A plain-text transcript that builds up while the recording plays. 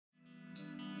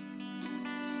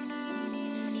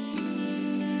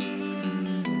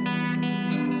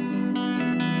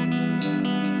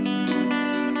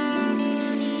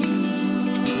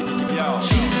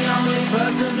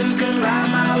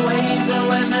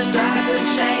a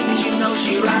shame, cause you know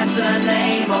she writes her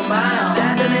name on mine.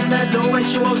 Standing in the doorway,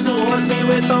 she walks towards me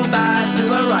with both eyes to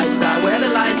her right side, where the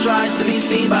light tries to be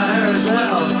seen by her as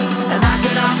well. And I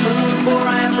cannot move, for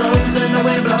I am frozen. The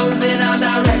wind blows in our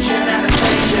direction, and the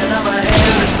tension of her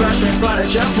hair is brushed in front of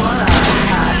just one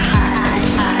eye.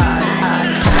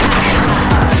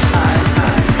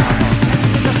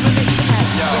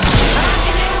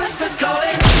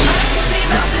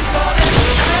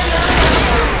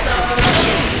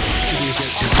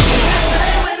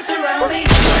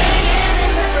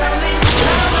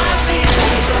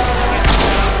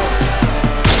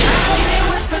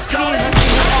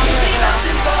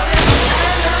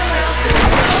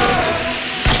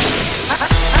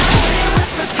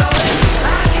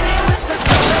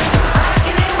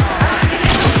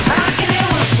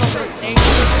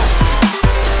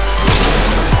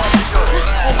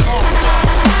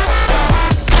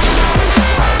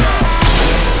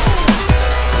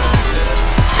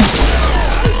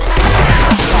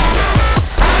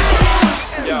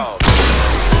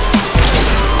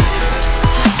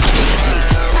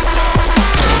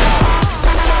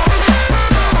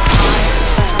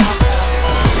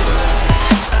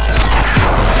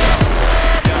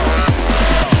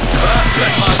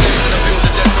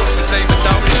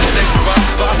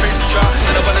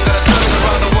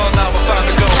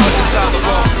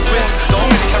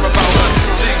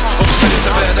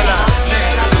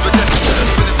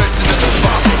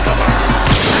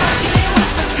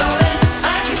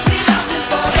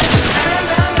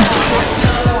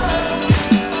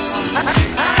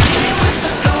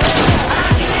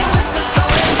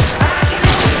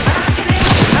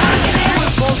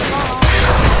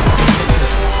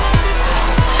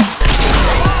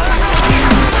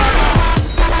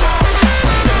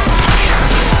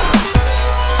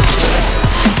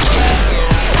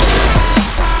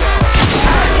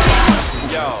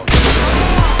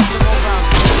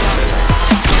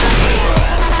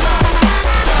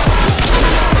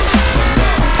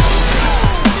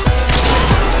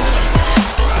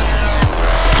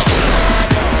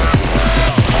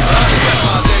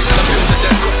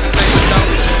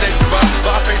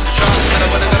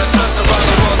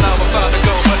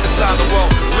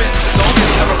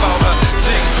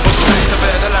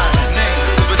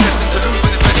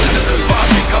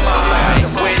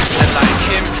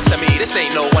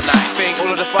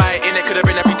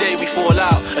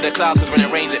 Cause when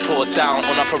it rains it pours down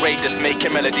on our parade, just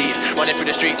making melodies, running through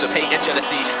the streets of hate and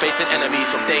jealousy, facing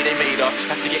enemies from day they made us.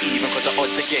 Have to get even cause the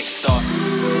odds against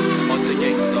us. Odds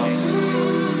against us.